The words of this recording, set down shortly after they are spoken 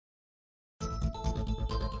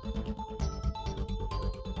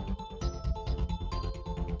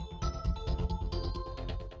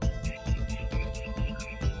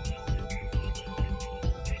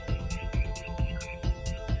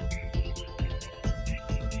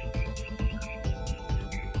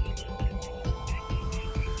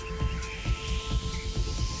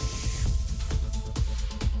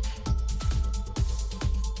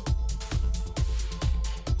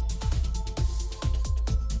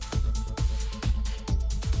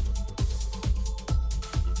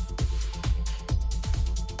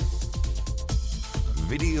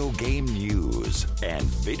video game news and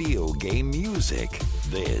video game music.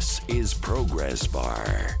 This is Progress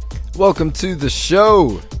Bar. Welcome to the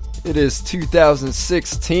show. It is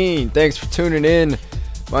 2016. Thanks for tuning in.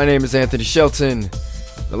 My name is Anthony Shelton.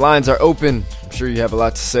 The lines are open. I'm sure you have a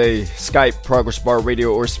lot to say. Skype, Progress Bar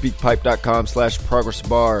Radio, or speakpipe.com/Progress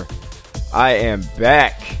Bar. I am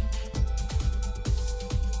back.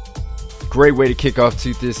 Great way to kick off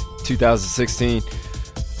this 2016.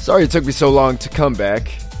 Sorry it took me so long to come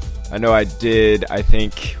back. I know I did,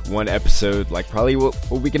 one episode, probably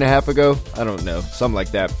a week and a half ago. I don't know, something like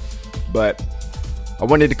that. But I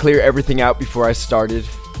wanted to clear everything out before I started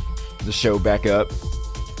the show back up.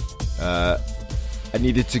 I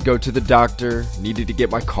needed to go to the doctor, needed to get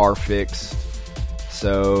my car fixed.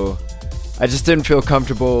 So I just didn't feel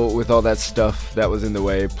comfortable with all that stuff that was in the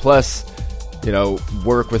way. Plus,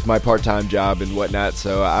 work with my part-time job and whatnot.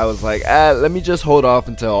 So I was like, let me just hold off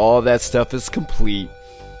until all that stuff is complete.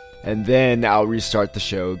 And then I'll restart the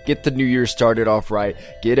show. Get the new year started off right.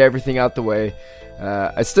 Get everything out the way.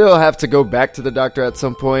 I still have to go back to the doctor at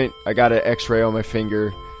some point. I got an x-ray on my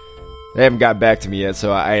finger. They haven't got back to me yet,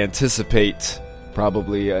 so I anticipate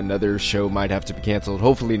probably another show might have to be canceled.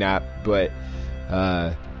 Hopefully not, but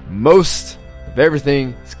most of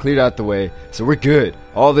everything is cleared out the way, so we're good.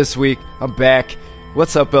 All this week, I'm back.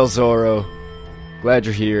 What's up, El Zorro? Glad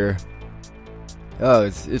you're here. Oh,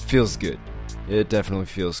 it feels good. It definitely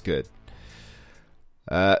feels good.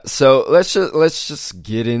 So let's just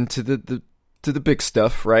get into the big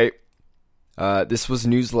stuff, right? This was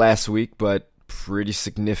news last week, but pretty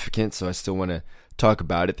significant, so I still want to talk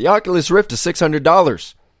about it. The Oculus Rift is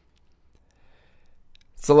 $600.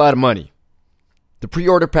 It's a lot of money. The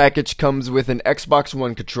pre-order package comes with an Xbox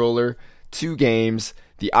One controller, 2 games,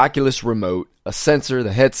 the Oculus remote, a sensor,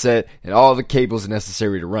 the headset, and all the cables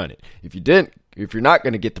necessary to run it. If you're not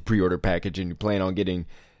going to get the pre-order package and you plan on getting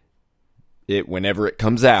it whenever it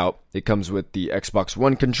comes out, it comes with the Xbox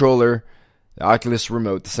One controller, the Oculus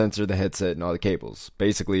remote, the sensor, the headset, and all the cables.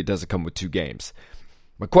 Basically, it doesn't come with 2 games.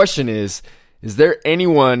 My question is there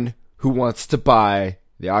anyone who wants to buy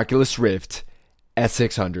the Oculus Rift at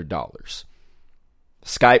 $600?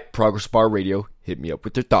 Skype, Progress Bar Radio, hit me up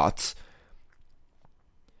with your thoughts.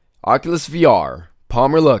 Oculus VR,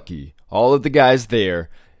 Palmer Luckey, all of the guys there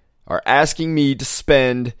are asking me to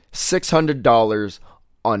spend $600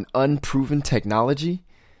 on unproven technology?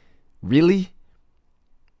 Really?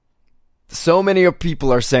 So many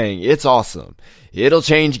people are saying it's awesome, it'll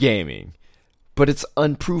change gaming, but it's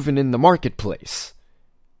unproven in the marketplace.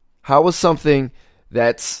 How is something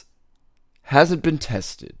that hasn't been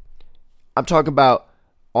tested? I'm talking about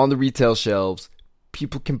on the retail shelves,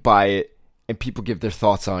 people can buy it, and people give their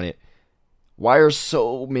thoughts on it. Why are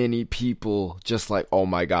so many people just like, oh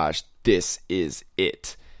my gosh, this is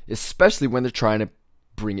it? Especially when they're trying to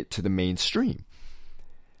bring it to the mainstream.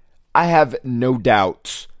 I have no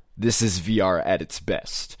doubt this is VR at its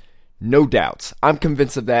best. No doubts. I'm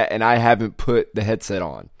convinced of that, and I haven't put the headset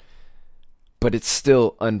on. But it's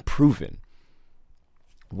still unproven.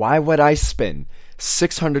 Why would I spend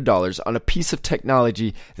 $600 on a piece of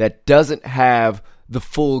technology that doesn't have the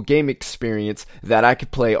full game experience that I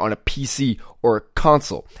could play on a PC or a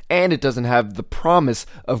console, and it doesn't have the promise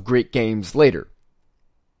of great games later?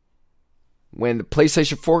 When the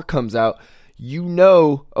PlayStation 4 comes out,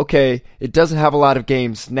 okay, it doesn't have a lot of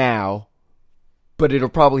games now, but it'll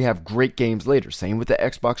probably have great games later. Same with the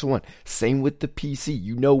Xbox One. Same with the PC.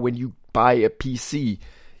 When you buy a PC,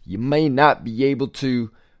 you may not be able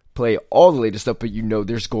to play all the latest stuff, but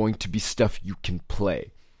there's going to be stuff you can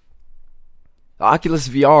play. The Oculus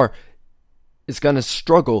VR is going to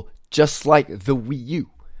struggle just like the Wii U.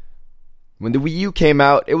 When the Wii U came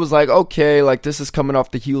out, it was like, okay, this is coming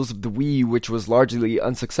off the heels of the Wii, which was largely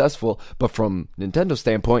unsuccessful, but from Nintendo's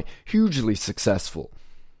standpoint, hugely successful.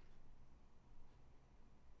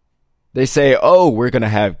 They say, we're going to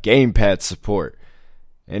have gamepad support,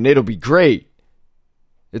 and it'll be great.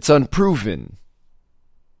 It's unproven.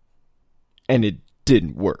 And it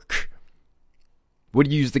didn't work. What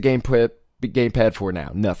do you use the gamepad for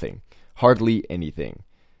now? Nothing. Hardly anything.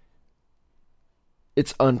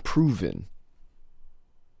 It's unproven.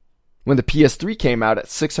 When the PS3 came out at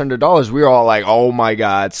 $600, we were all like, oh my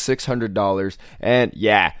god, $600. And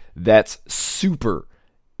yeah, that's super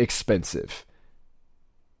expensive.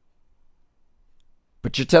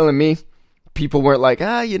 But you're telling me people weren't like,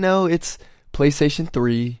 it's PlayStation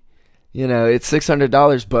 3. It's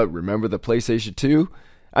 $600, but remember the PlayStation 2?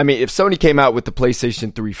 I mean, if Sony came out with the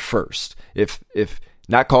PlayStation 3 first, if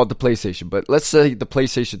not called the PlayStation, but let's say the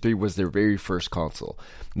PlayStation 3 was their very first console,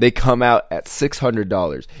 they come out at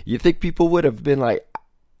 $600. You think people would have been like,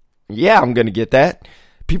 yeah, I'm going to get that?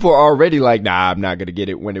 People are already like, nah, I'm not going to get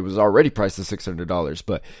it when it was already priced at $600.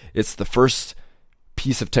 But it's the first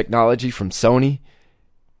piece of technology from Sony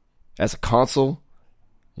as a console.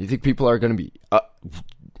 You think people are going to be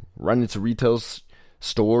running to retail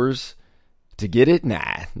stores to get it?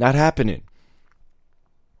 Nah, not happening.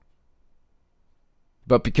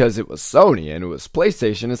 But because it was Sony and it was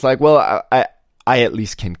PlayStation, it's like, well, I at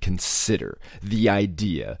least can consider the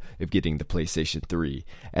idea of getting the PlayStation 3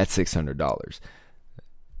 at $600.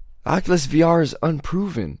 Oculus VR is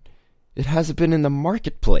unproven. It hasn't been in the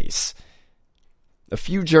marketplace. A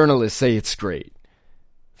few journalists say it's great.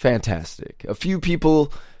 Fantastic. A few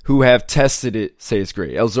people who have tested it say it's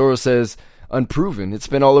great. El Zorro says unproven. It's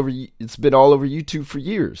been all over YouTube for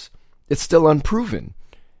years. It's still unproven.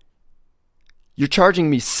 You're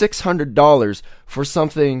charging me $600 for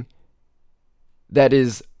something that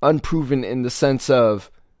is unproven in the sense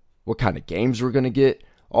of what kind of games we're going to get.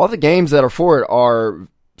 All the games that are for it are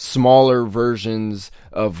smaller versions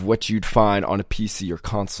of what you'd find on a PC or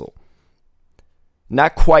console.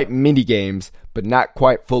 Not quite mini games, but not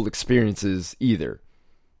quite full experiences either.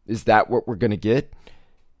 Is that what we're going to get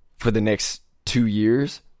for the next 2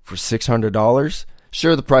 years for $600?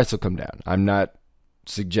 Sure, the price will come down. I'm not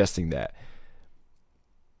suggesting that.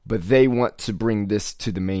 But they want to bring this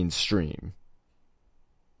to the mainstream.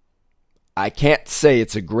 I can't say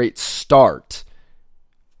it's a great start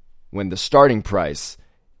when the starting price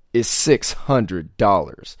is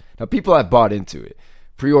 $600. Now, people have bought into it.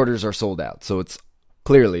 Pre-orders are sold out, so it's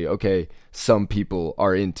clearly, okay, some people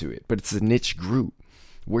are into it. But it's a niche group.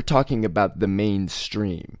 We're talking about the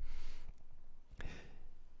mainstream.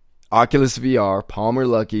 Oculus VR, Palmer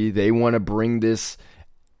Luckey, they want to bring this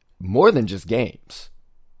more than just games.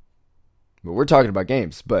 But we're talking about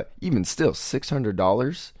games. But even still,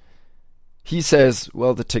 $600? He says,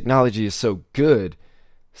 well, the technology is so good,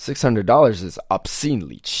 $600 is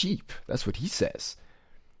obscenely cheap. That's what he says.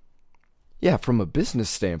 Yeah, from a business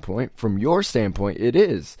standpoint, from your standpoint, it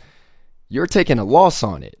is. You're taking a loss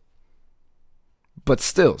on it. But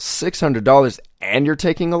still, $600 and you're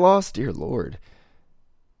taking a loss? Dear Lord.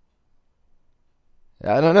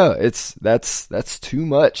 I don't know. That's too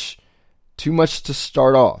much. Too much to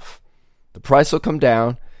start off. The price will come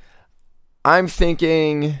down. I'm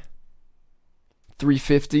thinking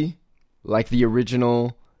 $350, like the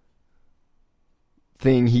original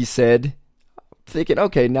thing he said. I'm thinking,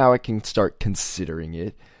 okay, now I can start considering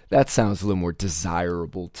it. That sounds a little more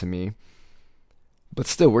desirable to me. But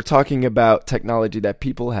still, we're talking about technology that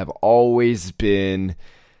people have always been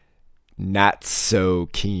not so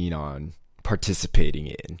keen on participating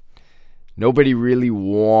in. Nobody really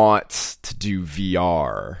wants to do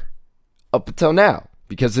VR up until now,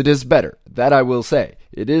 because it is better. That I will say.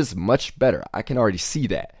 It is much better. I can already see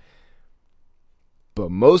that. But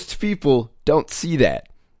most people don't see that.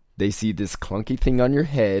 They see this clunky thing on your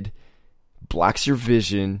head, blocks your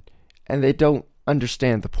vision, and they don't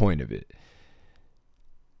understand the point of it.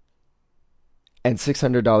 And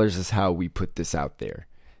 $600 is how we put this out there.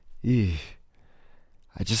 I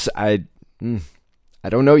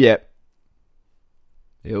don't know yet.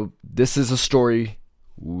 This is a story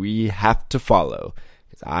we have to follow.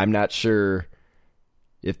 Because I'm not sure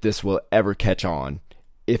if this will ever catch on.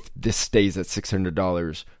 If this stays at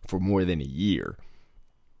 $600 for more than a year.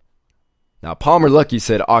 Now, Palmer Luckey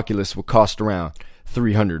said Oculus will cost around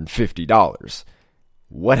 $350.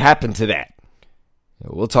 What happened to that?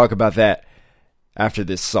 We'll talk about that after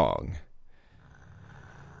this song.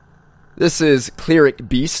 This is Cleric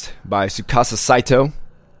Beast by Tsukasa Saito.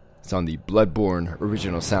 It's on the Bloodborne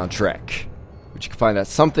original soundtrack, which you can find at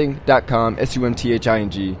something.com,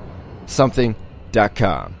 SUMTHING,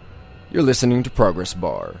 something.com. You're listening to Progress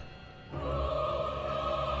Bar.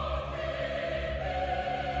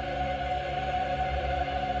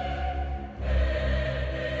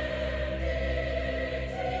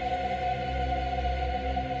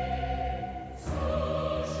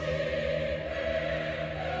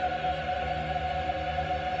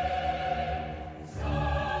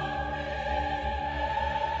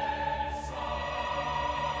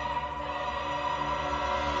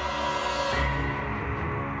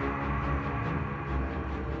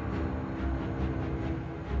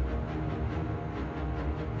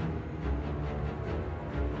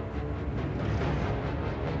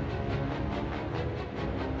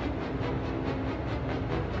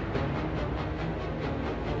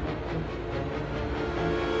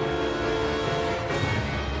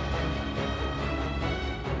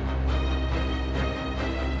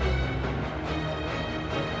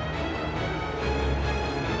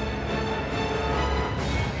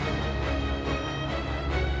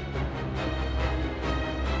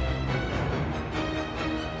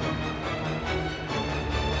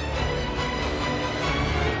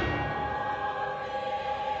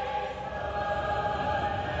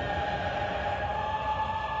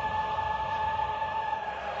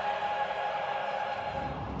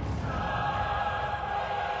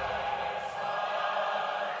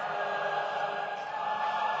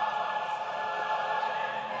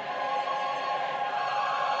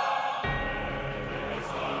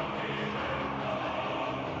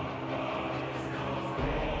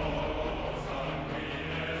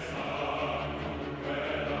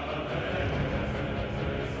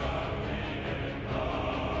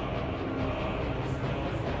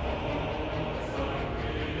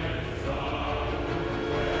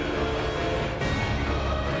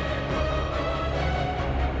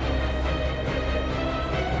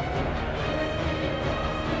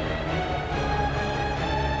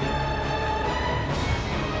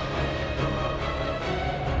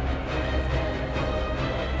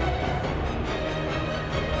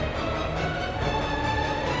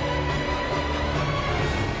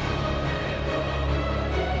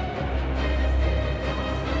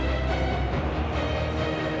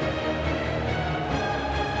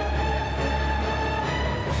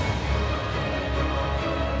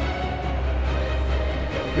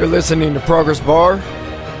 You're listening to Progress Bar.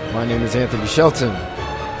 My name is Anthony Shelton.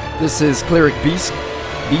 This is Cleric Beast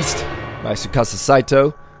by Tsukasa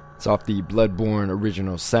Saito. It's off the Bloodborne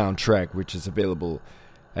original soundtrack, which is available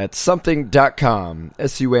at something.com.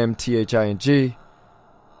 SUMTHING.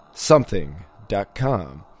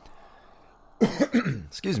 Something.com.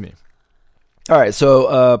 Excuse me. Alright,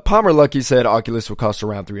 so Palmer Luckey said Oculus will cost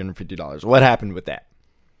around $350. What happened with that?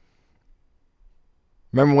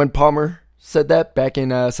 Remember when Palmer said that back in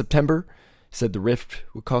September? He said the Rift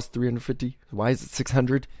would cost $350. Why is it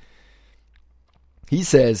 $600? He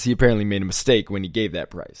says he apparently made a mistake when he gave that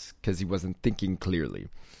price because he wasn't thinking clearly.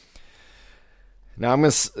 Now I'm going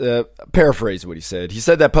to paraphrase what he said. He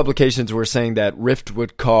said that publications were saying that Rift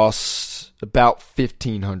would cost about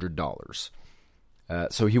 $1,500.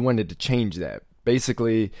 So he wanted to change that.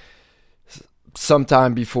 Basically,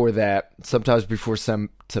 sometimes before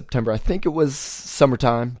September, I think it was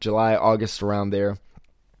summertime, July, August, around there,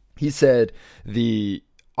 he said the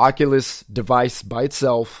Oculus device by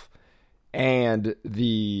itself and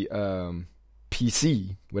the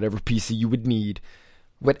PC, whatever PC you would need,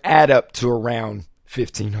 would add up to around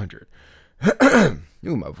 $1,500.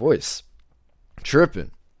 Ooh, my voice.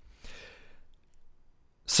 Tripping.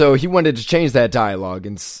 So he wanted to change that dialogue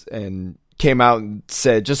and came out and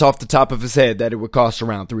said just off the top of his head that it would cost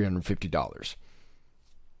around $350.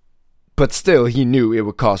 But still, he knew it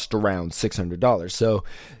would cost around $600. So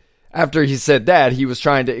after he said that, he was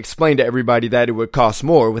trying to explain to everybody that it would cost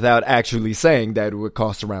more without actually saying that it would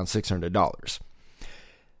cost around $600.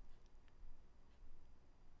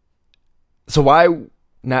 So why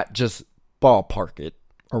not just ballpark it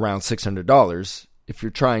around $600 if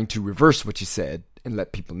you're trying to reverse what you said and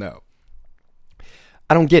let people know?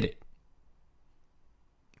 I don't get it.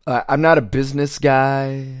 I'm not a business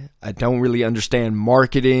guy. I don't really understand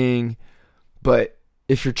marketing. But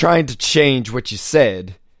if you're trying to change what you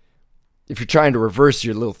said, if you're trying to reverse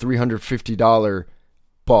your little $350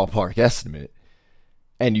 ballpark estimate,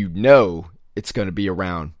 and you know it's going to be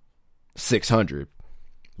around $600,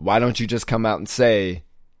 why don't you just come out and say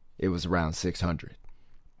it was around $600?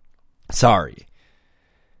 Sorry.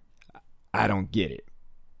 I don't get it.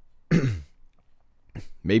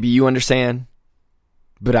 Maybe you understand,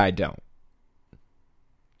 but I don't.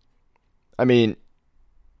 I mean,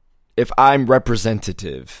 if I'm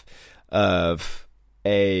representative of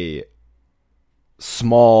a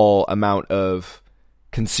small amount of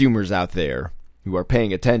consumers out there who are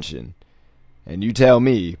paying attention, and you tell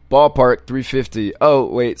me, ballpark $350, oh,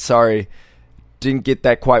 wait, sorry, didn't get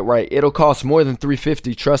that quite right. It'll cost more than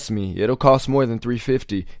 $350, trust me. It'll cost more than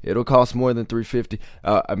 $350. It'll cost more than $350.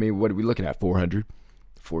 I mean, what are we looking at, $400?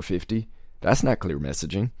 $450? That's not clear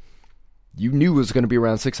messaging. You knew it was going to be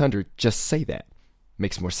around $600. Just say that.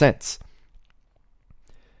 Makes more sense.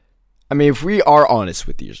 I mean, if we are honest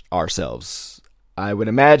with ourselves, I would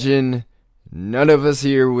imagine none of us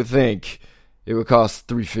here would think it would cost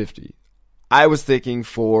 $350. I was thinking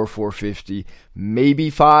 $450, maybe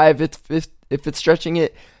 $5 if it's stretching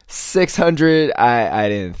it. $600, I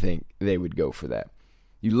didn't think they would go for that.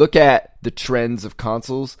 You look at the trends of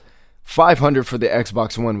consoles, $500 for the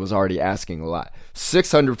Xbox One was already asking a lot.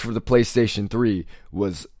 $600 for the PlayStation 3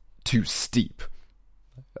 was too steep.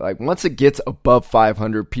 Like, once it gets above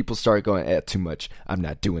 $500, people start going, too much. I'm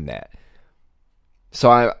not doing that. So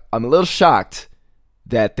I'm a little shocked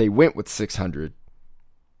that they went with $600.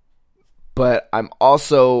 But I'm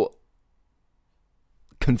also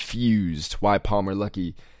confused why Palmer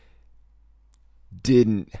Luckey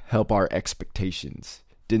didn't help our expectations,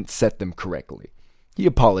 didn't set them correctly. He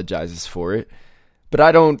apologizes for it, but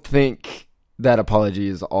I don't think that apology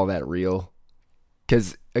is all that real.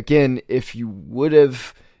 Because, again, if you would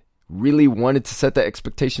have really wanted to set the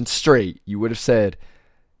expectation straight, you would have said,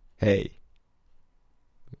 hey,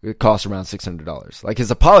 it costs around $600. Like, his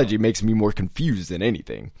apology makes me more confused than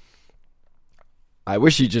anything. I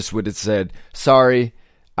wish he just would have said, sorry,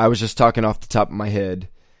 I was just talking off the top of my head.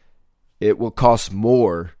 It will cost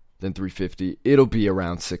more than $350. It'll be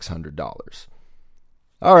around $600.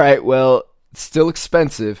 All right, well, it's still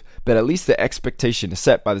expensive, but at least the expectation is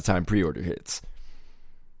set by the time pre-order hits.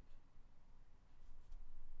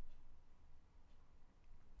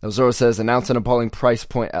 Elzora says, announce an appalling price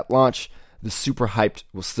point at launch. The super hyped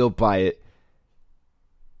will still buy it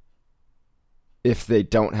if they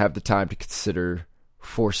don't have the time to consider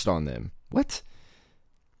forced on them. What?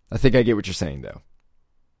 I think I get what you're saying, though.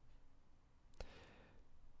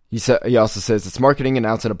 He also says, it's marketing,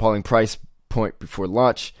 announce an appalling price point before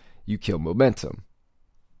launch. You kill momentum.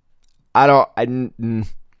 I don't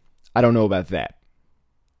know about that.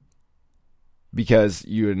 Because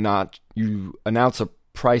you announce a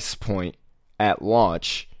price point at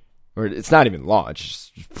launch or it's not even launch,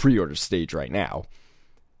 it's pre-order stage right now.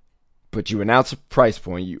 But you announce a price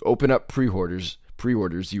point, you open up pre-orders,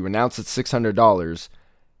 you announce it's $600,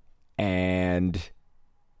 and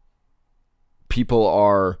people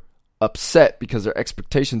are upset because their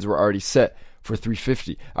expectations were already set for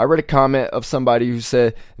 $350. I read a comment of somebody who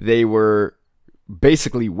said they were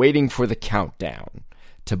basically waiting for the countdown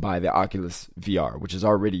to buy the Oculus VR, which is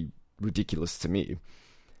already ridiculous to me.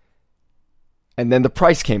 And then the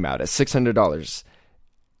price came out at $600,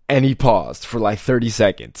 and he paused for like 30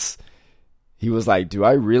 seconds. He was like, do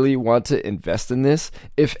I really want to invest in this?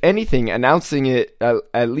 If anything, announcing it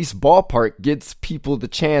at least ballpark gives people the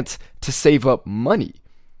chance to save up money.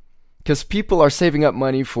 Because people are saving up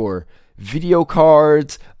money for video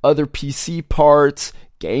cards, other PC parts,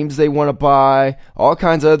 games they want to buy, all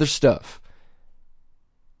kinds of other stuff.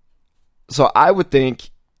 So I would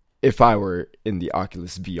think if I were in the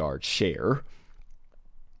Oculus VR chair,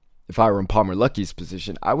 if I were in Palmer Luckey's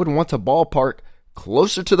position, I would want to ballpark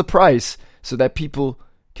closer to the price so that people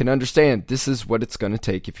can understand this is what it's going to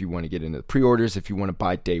take if you want to get into the pre-orders, if you want to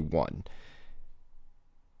buy day one.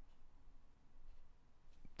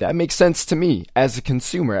 That makes sense to me as a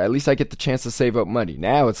consumer. At least I get the chance to save up money.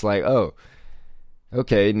 Now it's like, oh,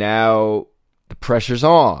 okay, now the pressure's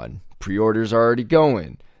on. Pre-orders are already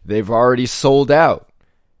going. They've already sold out.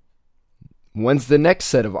 When's the next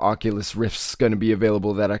set of Oculus Rifts going to be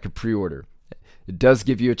available that I could pre-order? It does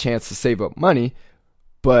give you a chance to save up money,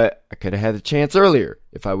 but I could have had a chance earlier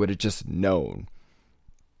if I would have just known.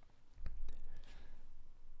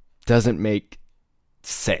 Doesn't make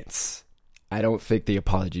sense. I don't think the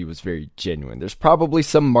apology was very genuine. There's probably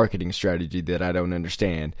some marketing strategy that I don't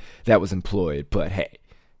understand that was employed, but hey,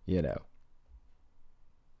 you know,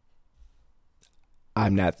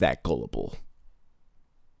 I'm not that gullible.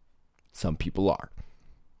 Some people are.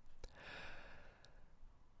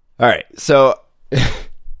 All right, so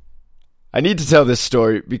I need to tell this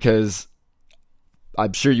story because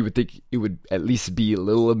I'm sure you would think it would at least be a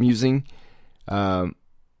little amusing.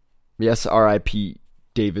 Yes, R.I.P.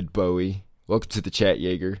 David Bowie. Welcome to the chat,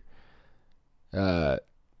 Jaeger. I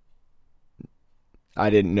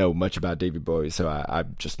didn't know much about David Bowie, so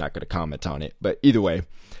I'm just not going to comment on it. But either way,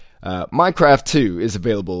 Minecraft 2 is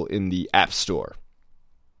available in the App Store.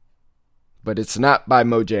 But it's not by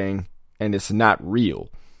Mojang, and it's not real.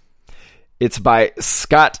 It's by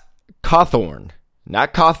Scott Cawthon.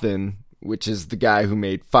 Not Cawthon, which is the guy who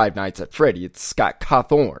made Five Nights at Freddy. It's Scott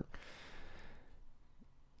Cawthon.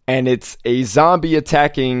 And it's a zombie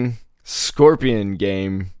attacking Scorpion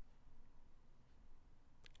game,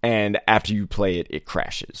 and after you play it, it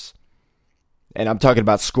crashes. And I'm talking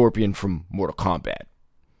about Scorpion from Mortal Kombat,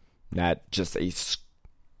 not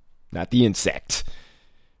the insect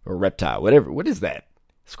or reptile, whatever. What is that?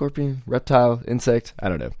 Scorpion, reptile, insect? I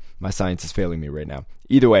don't know. My science is failing me right now.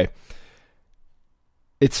 Either way,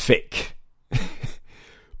 it's fake,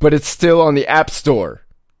 but it's still on the App Store.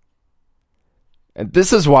 And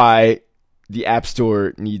this is why the App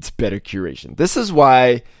Store needs better curation. This is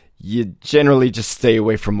why you generally just stay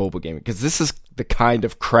away from mobile gaming, because this is the kind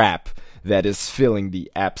of crap that is filling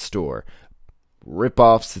the App Store.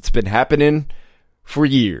 Rip-offs, it's been happening for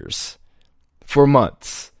years, for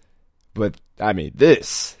months. But, I mean,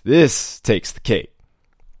 this takes the cake.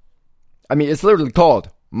 I mean, it's literally called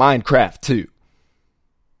Minecraft 2.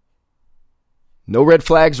 No red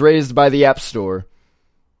flags raised by the App Store.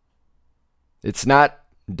 It's not,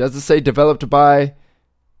 doesn't say developed by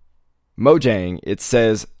Mojang. It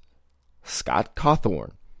says Scott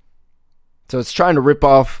Cawthon. So it's trying to rip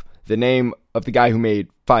off the name of the guy who made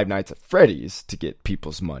Five Nights at Freddy's to get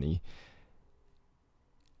people's money.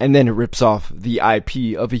 And then it rips off the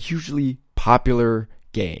IP of a hugely popular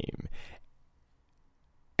game.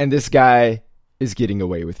 And this guy is getting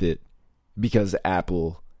away with it because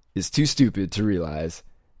Apple is too stupid to realize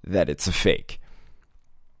that it's a fake.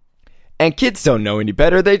 And kids don't know any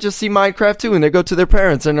better. They just see Minecraft 2 and they go to their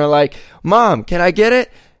parents and they're like, Mom, can I get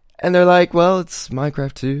it? And they're like, well, it's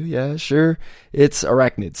Minecraft 2. Yeah, sure. It's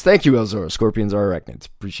arachnids. Thank you, Elzora. Scorpions are arachnids.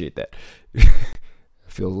 Appreciate that. I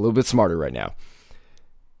feel a little bit smarter right now.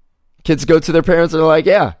 Kids go to their parents and they're like,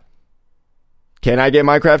 yeah, can I get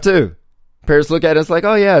Minecraft 2? Parents look at it and it's like,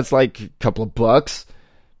 oh yeah, it's like a couple of bucks.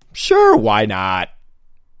 Sure, why not?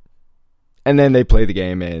 And then they play the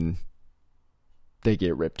game and they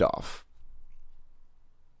get ripped off.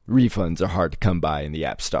 Refunds are hard to come by in the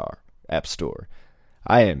App Store.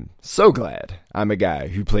 I am so glad I'm a guy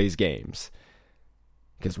who plays games.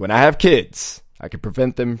 Because when I have kids, I can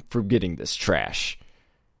prevent them from getting this trash.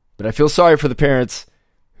 But I feel sorry for the parents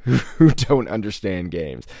who don't understand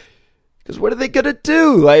games. Because what are they going to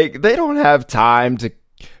do? Like, they don't have time to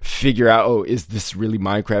figure out, oh, is this really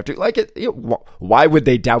Minecraft 2? Like, why would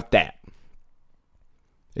they doubt that?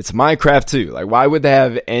 It's Minecraft 2. Like, why would they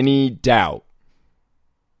have any doubt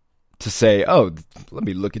to say, oh, let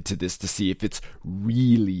me look into this to see if it's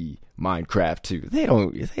really Minecraft 2? They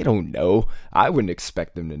don't know. I wouldn't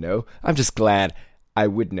expect them to know. I'm just glad I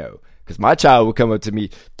would know. Because my child would come up to me,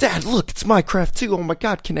 Dad, look, it's Minecraft 2. Oh my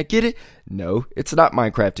God, can I get it? No, it's not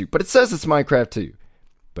Minecraft 2. But it says it's Minecraft 2.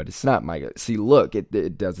 But it's not Minecraft. See, look,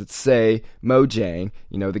 it doesn't say Mojang,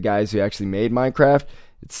 the guys who actually made Minecraft.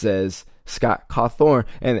 It says Scott Cawthorne,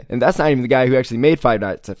 and that's not even the guy who actually made Five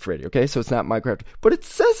Nights at Freddy, okay? So it's not Minecraft, but it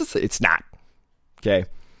says it's not, okay?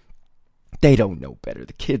 They don't know better.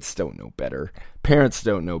 The kids don't know better. Parents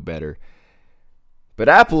don't know better. But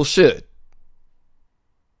Apple should.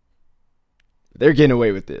 They're getting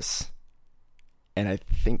away with this. And I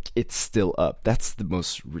think it's still up. That's the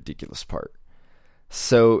most ridiculous part.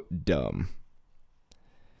 So dumb.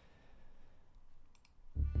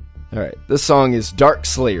 Alright, this song is Dark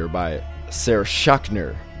Slayer by Sarah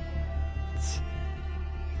Schachner. It's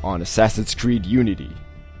on Assassin's Creed Unity.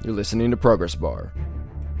 You're listening to Progress Bar.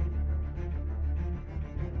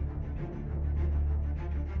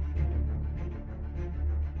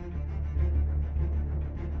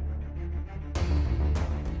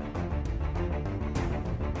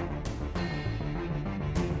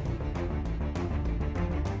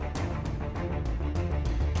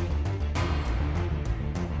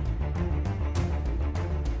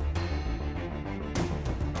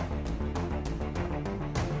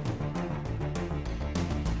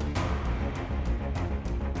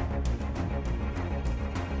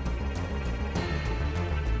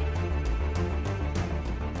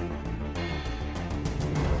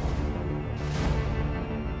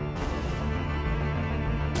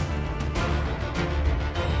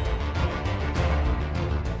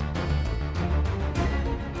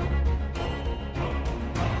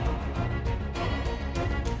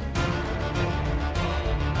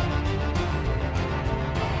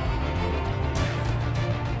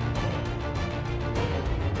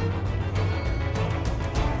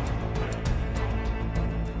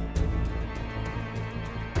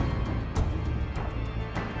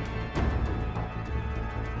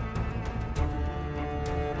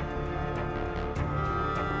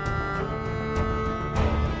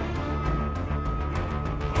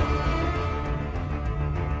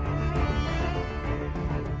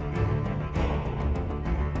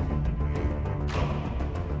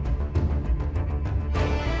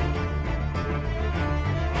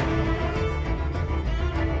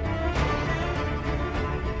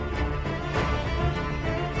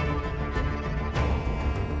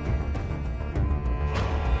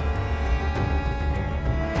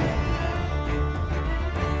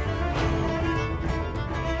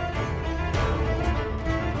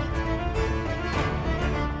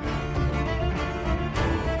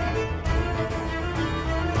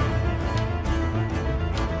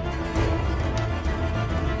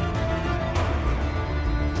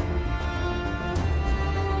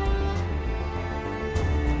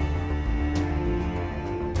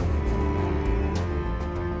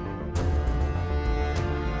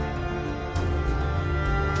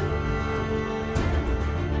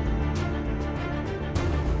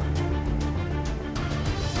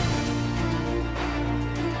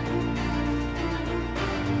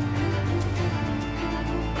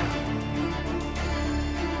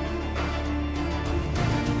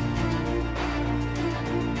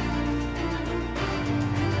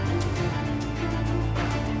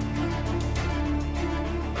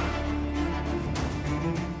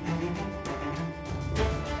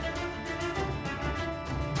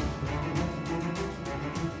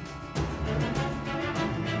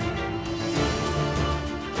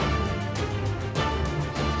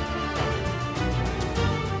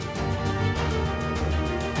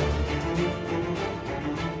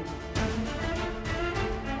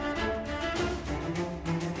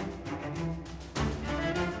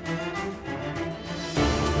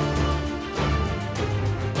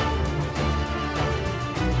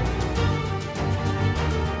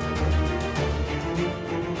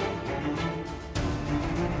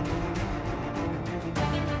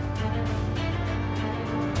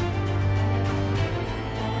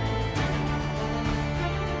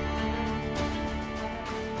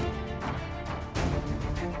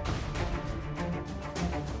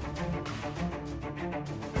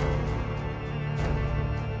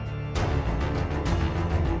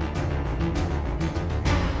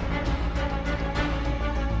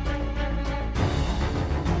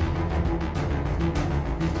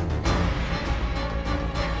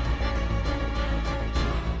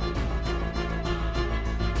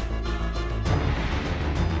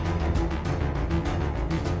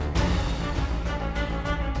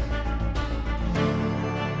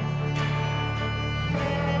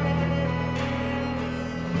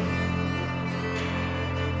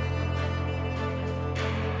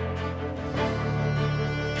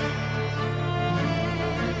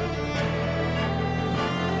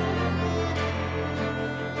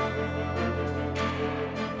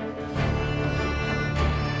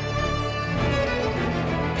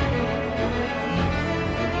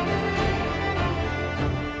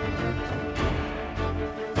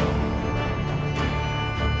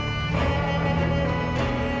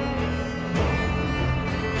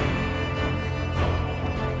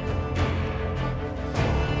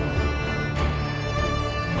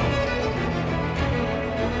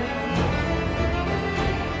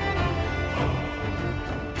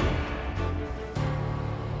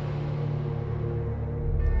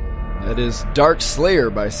 That is Dark Slayer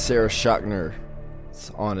by Sarah Schachner. It's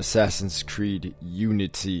on Assassin's Creed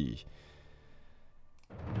Unity.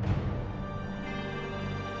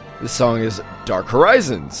 This song is Dark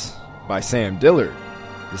Horizons by Sam Dillard.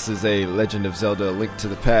 This is a Legend of Zelda: Link to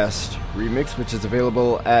the Past remix, which is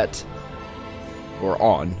available at or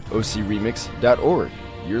on ocremix.org.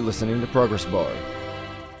 You're listening to Progress Bar.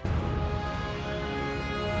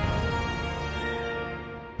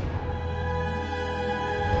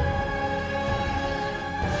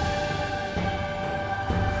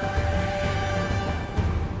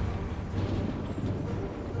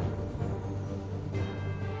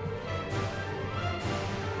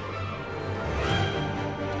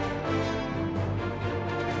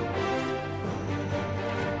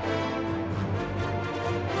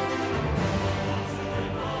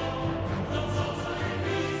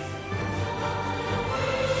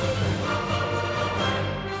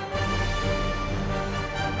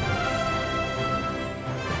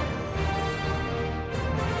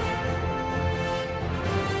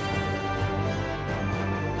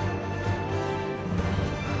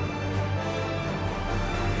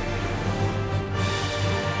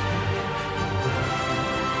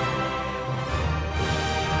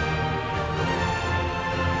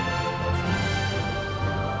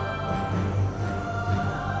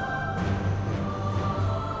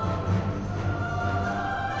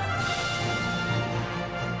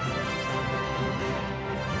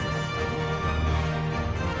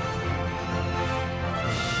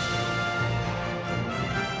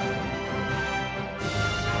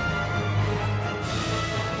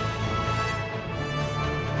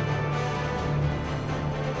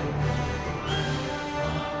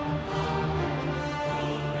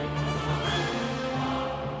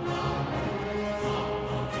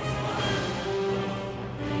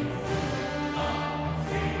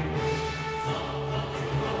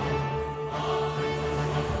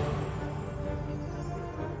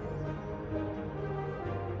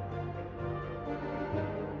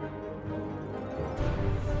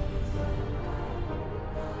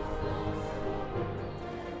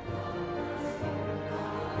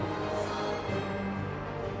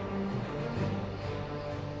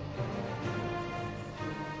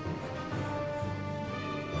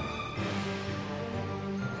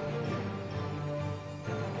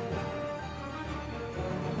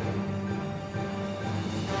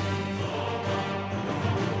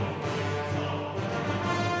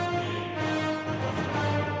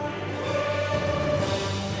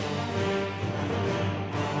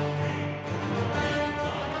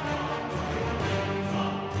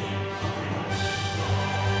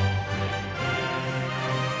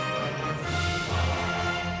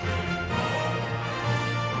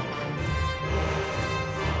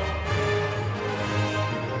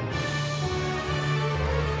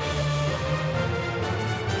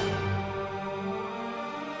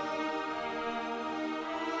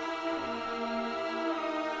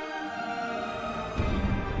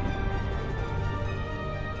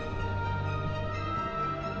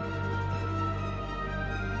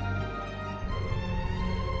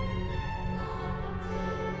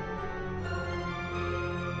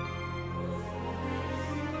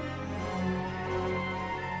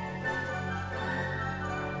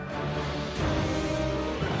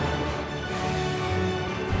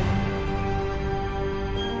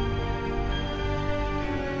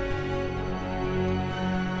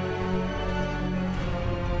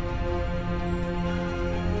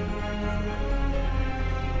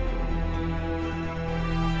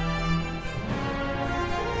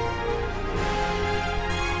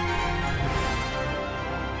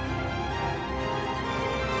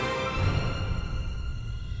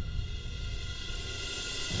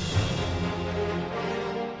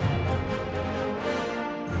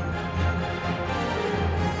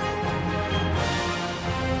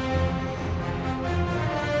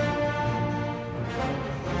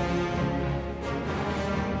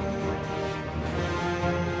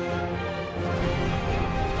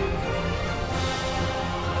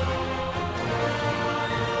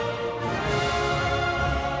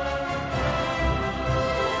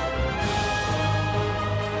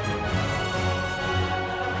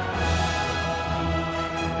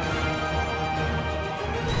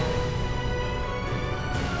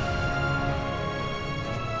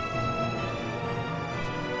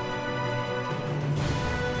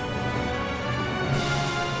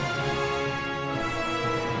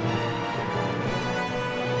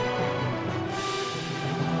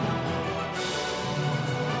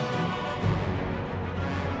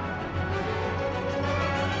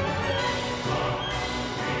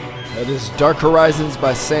 That is Dark Horizons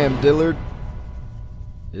by Sam Dillard.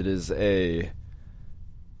 It is a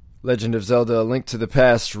Legend of Zelda: A Link to the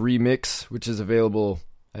Past remix, which is available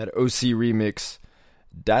at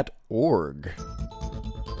ocremix.org.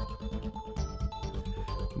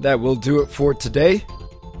 That will do it for today.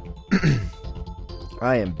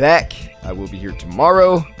 I am back. I will be here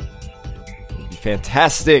tomorrow. It'll be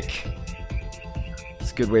fantastic.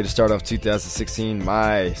 It's a good way to start off 2016.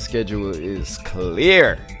 My schedule is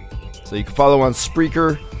clear. So you can follow on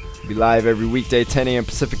Spreaker. We'll be live every weekday, 10 a.m.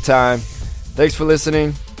 Pacific time. Thanks for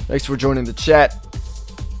listening. Thanks for joining the chat.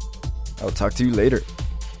 I'll talk to you later.